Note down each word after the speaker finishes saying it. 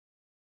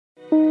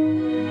I'm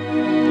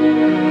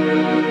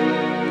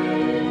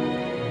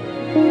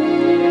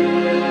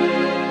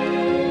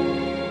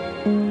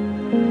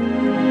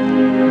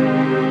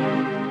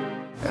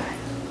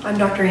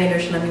Dr.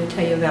 Anderson. I'm going to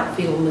tell you about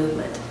fetal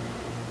movement.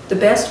 The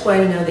best way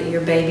to know that your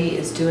baby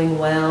is doing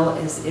well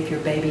is if your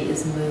baby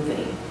is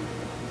moving.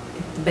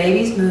 If the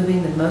baby's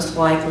moving, then most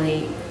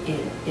likely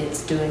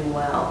it's doing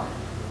well.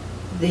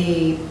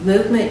 The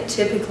movement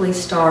typically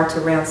starts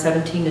around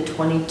 17 to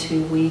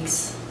 22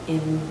 weeks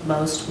in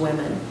most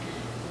women.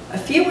 A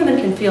few women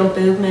can feel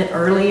movement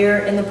earlier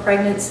in the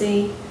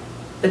pregnancy,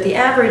 but the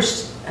average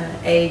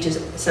age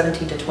is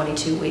 17 to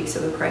 22 weeks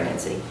of the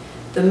pregnancy.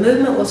 The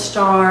movement will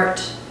start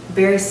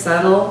very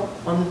subtle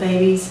on the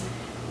babies.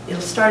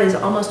 It'll start as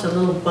almost a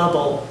little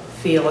bubble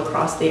feel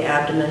across the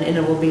abdomen, and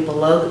it will be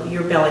below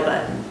your belly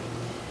button.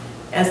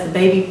 As the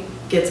baby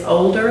gets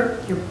older,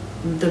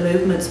 the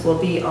movements will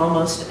be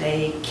almost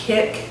a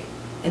kick,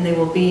 and they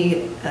will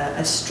be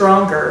a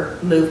stronger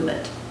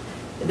movement.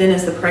 Then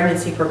as the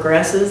pregnancy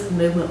progresses, the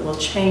movement will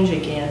change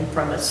again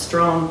from a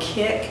strong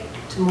kick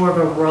to more of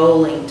a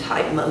rolling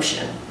type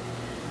motion.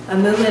 A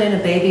movement in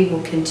a baby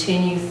will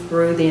continue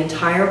through the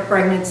entire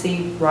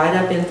pregnancy, right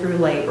up in through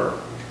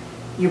labor.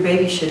 Your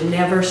baby should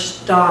never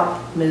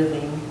stop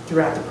moving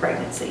throughout the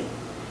pregnancy.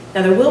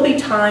 Now there will be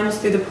times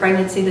through the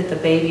pregnancy that the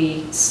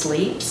baby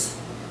sleeps,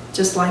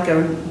 just like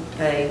a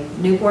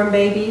newborn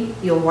baby.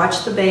 You'll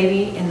watch the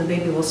baby and the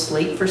baby will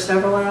sleep for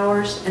several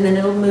hours, and then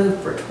it'll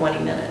move for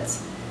 20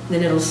 minutes.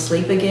 Then it'll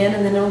sleep again,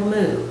 and then it'll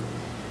move.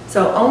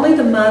 So only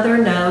the mother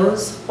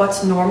knows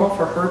what's normal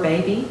for her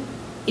baby.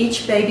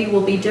 Each baby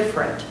will be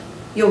different.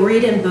 You'll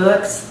read in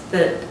books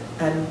that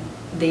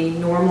the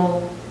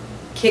normal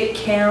kick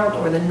count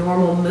or the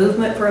normal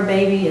movement for a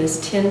baby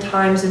is 10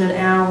 times in an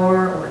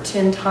hour or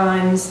 10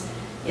 times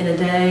in a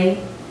day,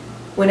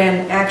 when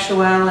in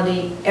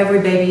actuality, every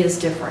baby is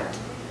different.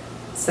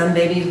 Some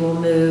babies will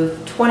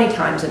move 20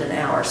 times in an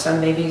hour. Some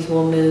babies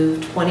will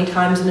move 20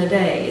 times in a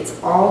day.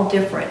 It's all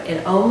different,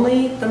 and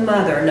only the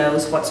mother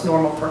knows what's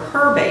normal for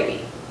her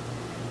baby.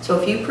 So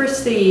if you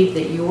perceive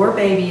that your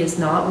baby is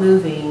not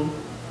moving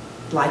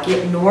like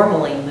it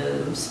normally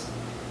moves,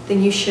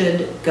 then you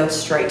should go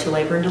straight to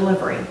labor and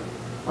delivery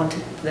at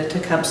the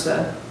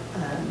Tecumseh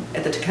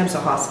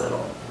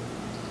Hospital.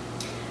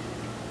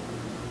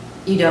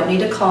 You don't need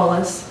to call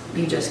us.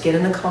 You just get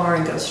in the car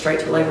and go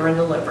straight to labor and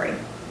delivery,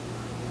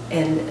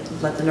 and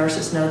let the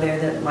nurses know there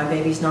that my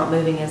baby's not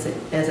moving as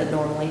it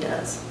normally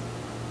does.